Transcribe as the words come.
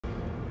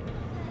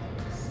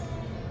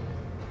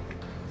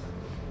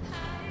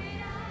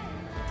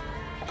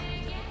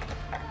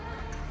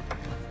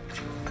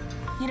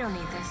You don't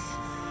need this.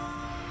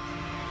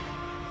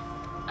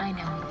 I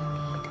know what you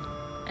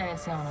need, and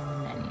it's not on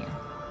the menu.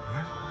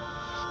 What?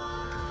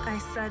 I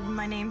said,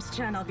 my name's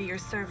Jen, I'll be your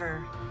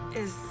server.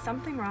 Is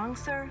something wrong,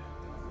 sir?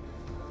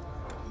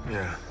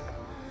 Yeah.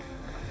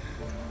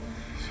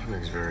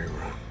 Something's very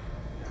wrong.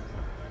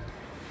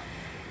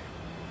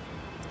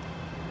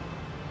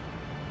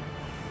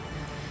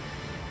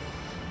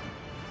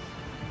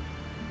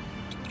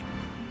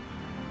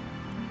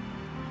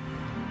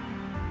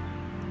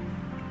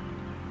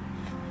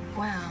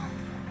 Well,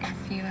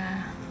 if you,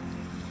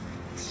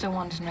 still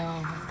wanted to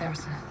know if there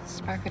was a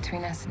spark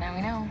between us, now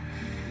we know.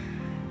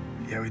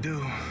 Yeah, we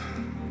do.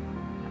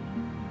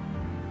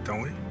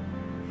 Don't we?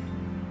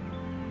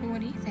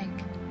 What do you think?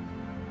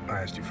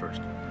 I asked you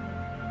first.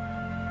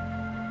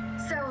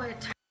 So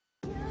it...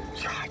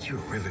 God, you're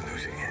really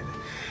losing it.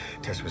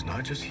 Tess was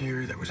not just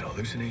here. That was a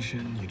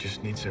hallucination. You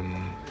just need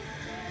some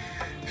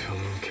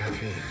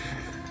caffeine.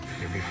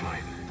 You'll be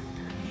fine.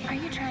 Are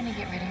you trying to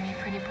get rid of me,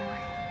 pretty boy?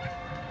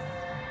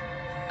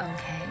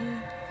 Okay.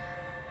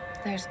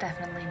 There's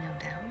definitely no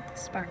doubt. The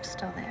spark's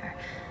still there.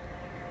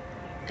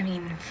 I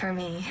mean, for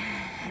me,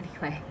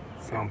 anyway.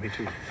 So. Well, me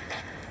too.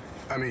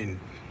 I mean,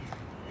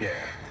 yeah,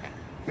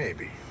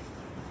 maybe.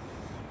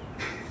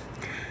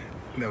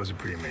 That was a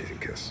pretty amazing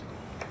kiss.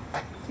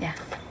 Yeah.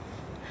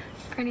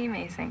 Pretty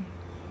amazing.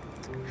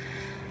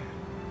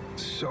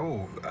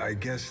 So, I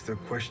guess the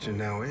question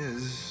now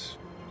is,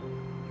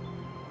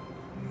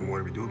 what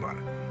do we do about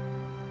it?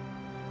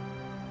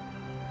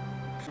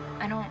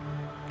 I don't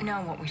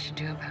know what we should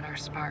do about our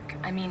spark.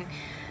 I mean,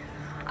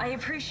 I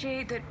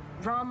appreciate that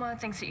Rama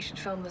thinks that you should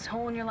fill this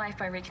hole in your life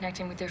by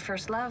reconnecting with your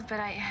first love, but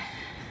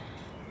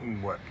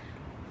What?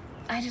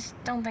 I just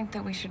don't think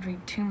that we should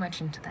read too much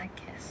into that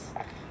kiss.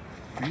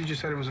 You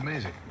just said it was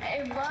amazing.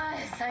 It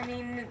was. I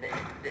mean,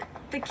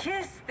 the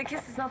kiss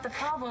is not the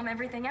problem.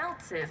 Everything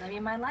else is. I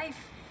mean, my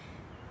life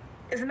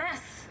is a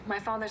mess. My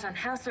father's on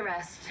house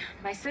arrest.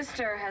 My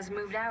sister has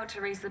moved out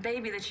to raise the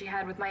baby that she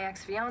had with my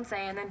ex-fiance,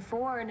 and then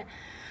Ford,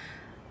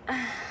 we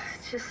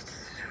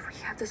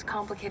have this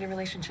complicated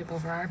relationship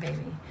over our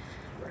baby.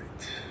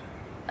 Right.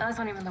 That's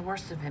not even the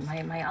worst of it.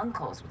 My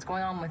uncles, what's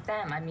going on with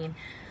them? I mean,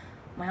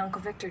 my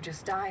Uncle Victor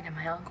just died, and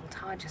my Uncle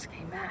Todd just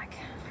came back.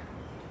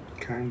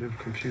 Kind of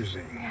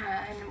confusing.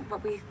 Yeah, and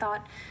what we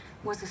thought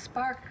was a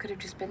spark could have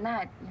just been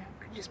that. You know,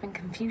 could have just been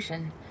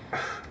confusion.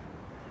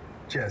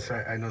 Jess,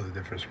 I know the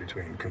difference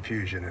between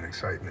confusion and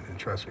excitement, and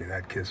trust me,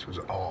 that kiss was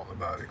all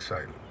about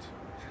excitement.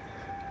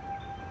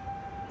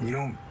 You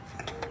know,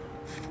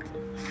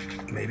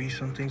 maybe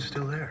something's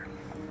still there.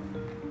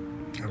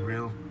 A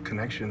real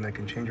connection that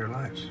can change our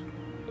lives.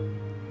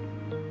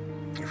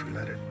 If we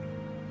let it.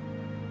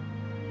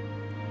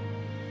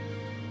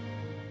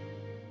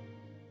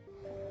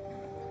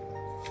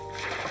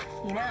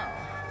 You know,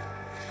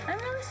 I'm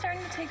really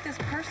starting to take this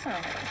personally.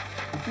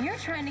 You're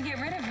trying to get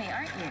rid of me,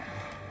 aren't you?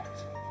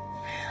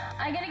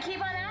 I'm gonna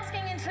keep on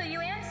asking until you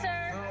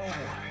answer. Oh,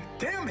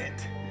 damn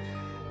it!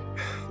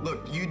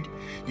 Look,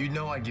 you'd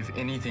know I'd give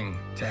anything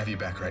to have you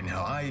back right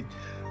now.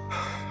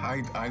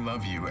 I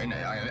love you, and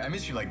I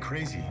miss you like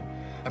crazy.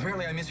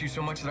 Apparently, I miss you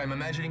so much that I'm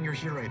imagining you're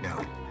here right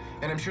now.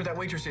 And I'm sure that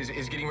waitress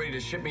is getting ready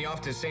to ship me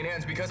off to St.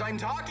 Anne's because I'm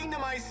talking to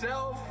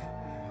myself.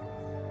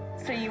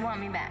 So you want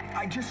me back?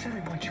 I just said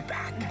I want you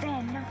back.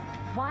 Then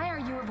why are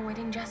you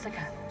avoiding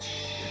Jessica?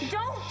 Shh.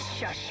 Don't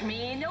shush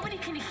me. Nobody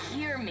can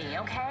hear me,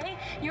 okay?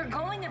 You're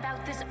going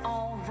about this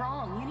all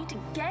wrong. You need to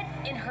get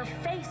in her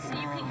face so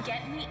you can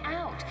get me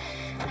out.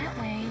 That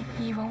way,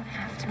 you won't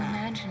have to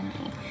imagine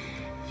me.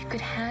 You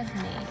could have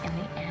me in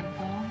the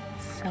ample,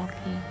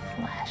 silky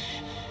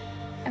flesh,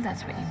 if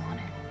that's what you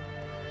wanted.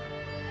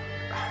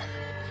 I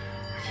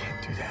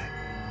can't do that.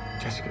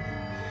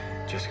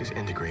 Jessica's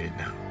integrated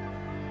now.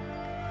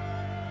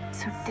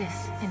 So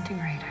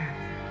disintegrate her.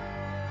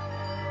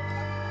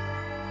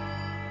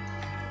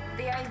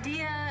 The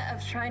idea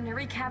of trying to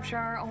recapture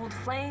our old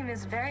flame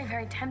is very,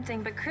 very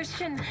tempting, but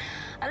Christian,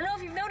 I don't know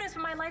if you've noticed,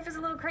 but my life is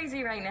a little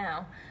crazy right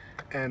now.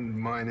 And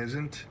mine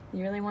isn't?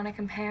 You really want to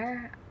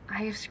compare?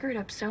 I have screwed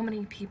up so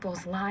many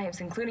people's lives,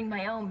 including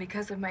my own,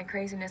 because of my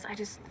craziness. I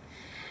just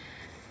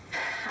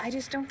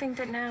don't think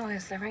that now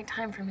is the right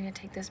time for me to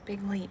take this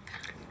big leap.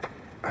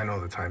 I know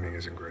the timing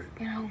isn't great.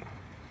 You know,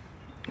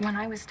 when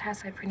I was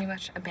Tess, I pretty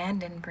much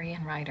abandoned Bree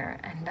and Ryder,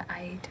 and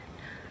I did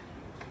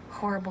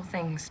horrible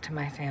things to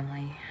my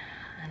family,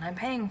 and I'm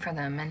paying for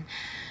them, and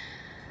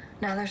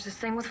now there's this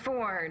thing with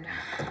Ford.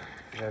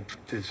 That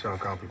did sound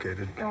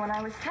complicated. And when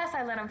I was Tess,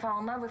 I let him fall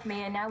in love with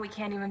me, and now we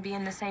can't even be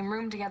in the same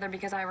room together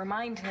because I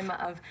remind him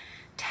of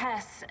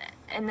Tess.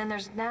 And then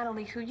there's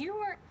Natalie, who you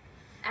were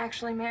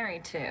actually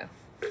married to.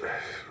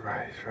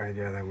 Right.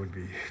 Yeah, that would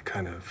be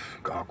kind of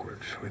awkward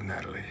with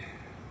Natalie.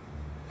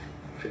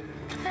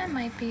 That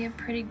might be a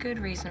pretty good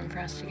reason for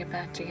us to get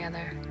back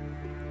together.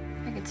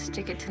 I could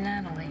stick it to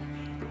Natalie.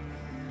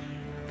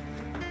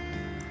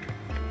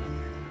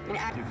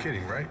 You're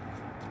kidding, right?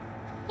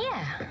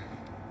 Yeah.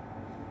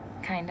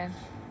 Kind of.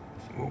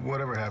 Well,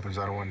 whatever happens,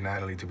 I don't want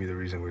Natalie to be the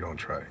reason we don't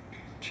try.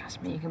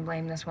 Trust me, you can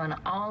blame this one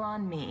all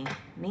on me.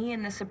 Me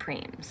and the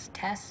Supremes.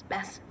 Tess,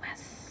 Bess,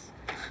 Wes.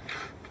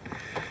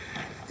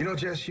 You know,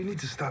 Jess, you need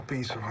to stop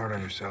being so hard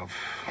on yourself.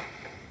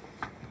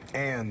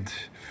 And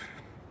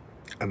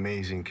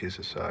amazing kiss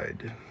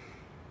aside,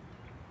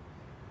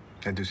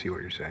 I do see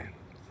what you're saying.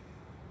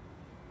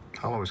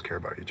 I'll always care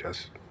about you,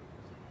 Jess.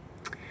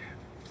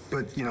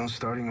 But, you know,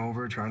 starting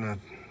over, trying to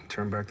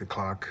turn back the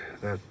clock,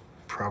 that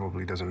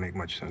probably doesn't make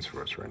much sense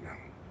for us right now.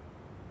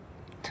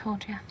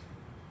 Told you.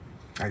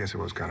 I guess it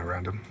was kind of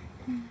random.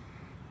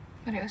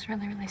 But it was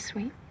really, really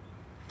sweet.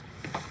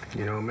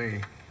 You know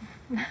me.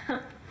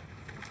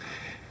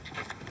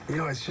 You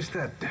know, it's just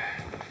that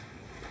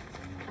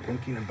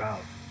thinking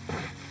about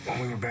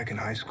when we were back in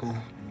high school,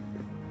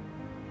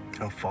 you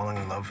know, falling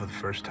in love for the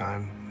first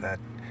time, that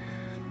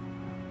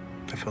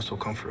I felt so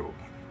comfortable,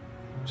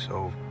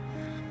 so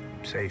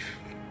safe.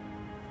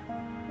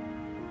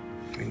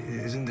 I mean,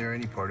 isn't there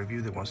any part of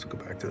you that wants to go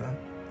back to that?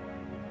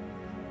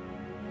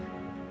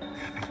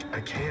 I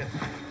can't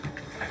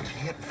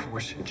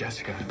force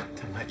Jessica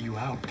to let you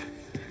out.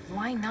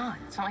 Why not?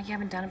 It's not like you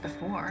haven't done it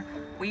before.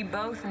 We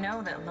both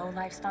know that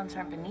low-life stunts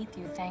aren't beneath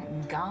you,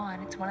 thank God.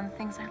 It's one of the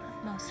things I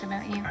love most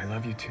about you. I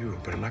love you too,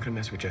 but I'm not gonna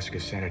mess with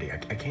Jessica's sanity. I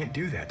can't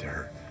do that to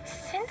her.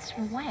 Since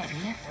when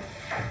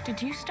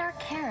did you start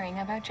caring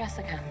about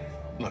Jessica?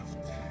 Look,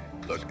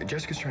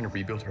 Jessica's trying to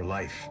rebuild her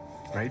life,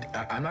 right?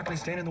 I'm not gonna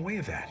stand in the way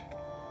of that.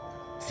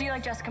 So you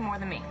like Jessica more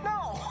than me?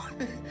 No!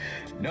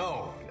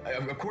 No,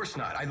 of course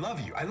not. I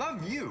love you. I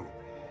love you.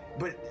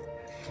 But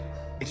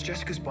it's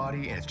Jessica's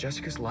body and it's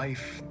Jessica's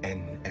life,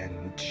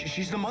 and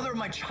she's the mother of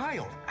my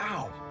child.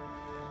 Ow.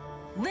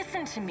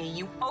 Listen to me,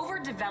 you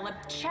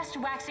overdeveloped,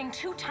 chest-waxing,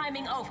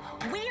 two-timing oaf.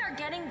 We are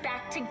getting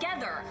back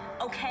together,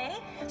 okay?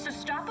 So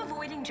stop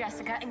avoiding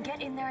Jessica and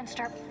get in there and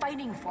start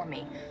fighting for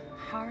me.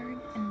 Hard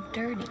and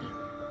dirty,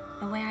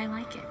 the way I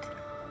like it.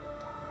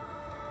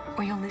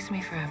 Or you'll lose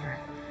me forever.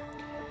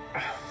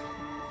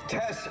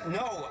 Tess,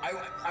 no,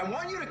 I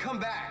want you to come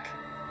back.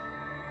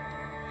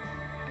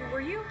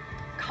 Were you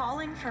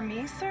calling for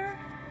me, sir?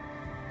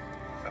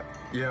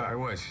 Yeah, I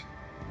was.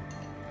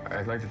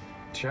 I'd like to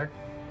check.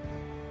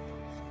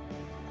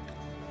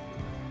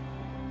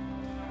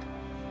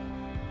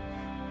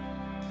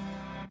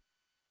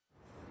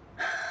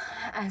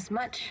 As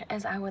much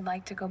as I would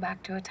like to go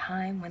back to a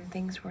time when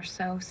things were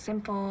so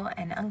simple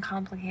and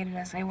uncomplicated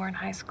as they were in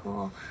high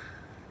school,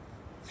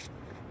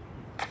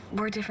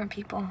 we're different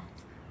people.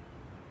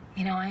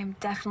 You know, I'm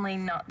definitely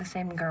not the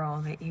same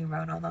girl that you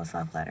wrote all those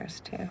love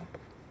letters to.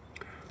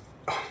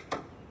 Oh,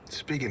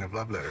 speaking of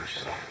love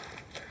letters.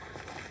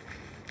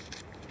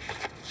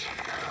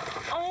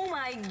 Oh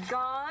my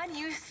God,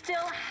 you still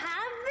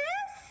have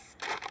this?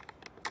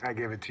 I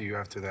gave it to you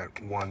after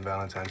that one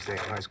Valentine's Day in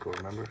high school,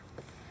 remember?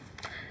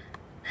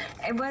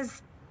 It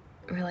was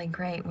really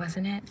great,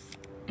 wasn't it?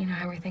 You know,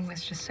 everything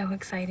was just so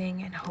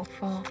exciting and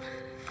hopeful.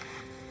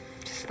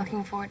 Just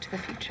looking forward to the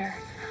future.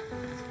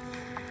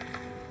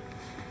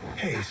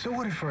 Hey, so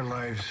what if our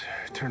lives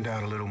turned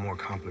out a little more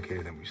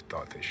complicated than we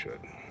thought they should?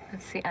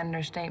 That's the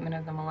understatement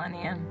of the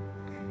millennium.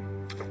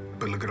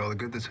 But look at all the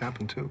good that's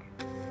happened, too.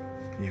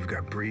 You've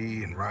got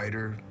Bree and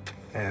Ryder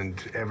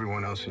and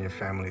everyone else in your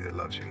family that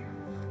loves you,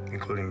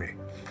 including me.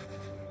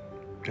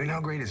 I mean, how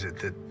great is it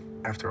that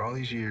after all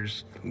these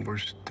years, we're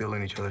still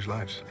in each other's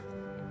lives?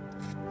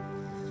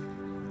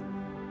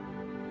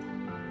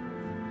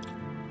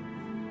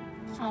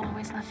 I'll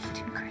always love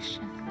you too,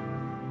 Christian.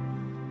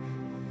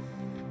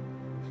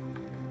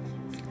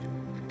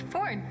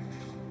 Ford.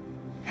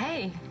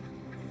 Hey.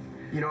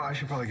 You know, I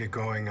should probably get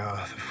going. The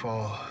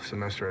fall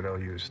semester at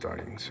LU is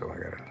starting, so I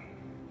gotta...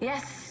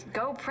 Yes,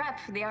 go prep.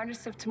 The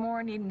artists of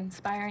tomorrow need an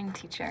inspiring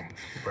teacher.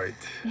 Right.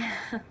 Yeah.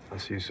 I'll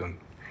see you soon.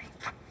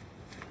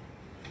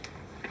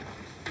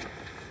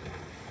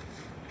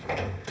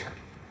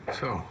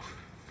 So,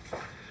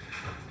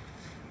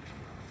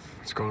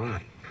 what's going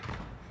on?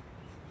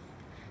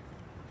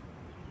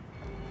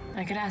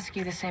 I could ask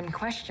you the same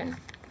question.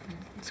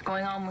 What's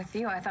going on with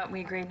you? I thought we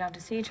agreed not to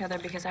see each other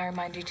because I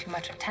remind you too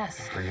much of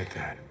Tess. Forget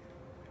that.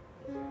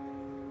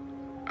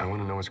 I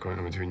want to know what's going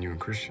on between you and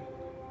Christian.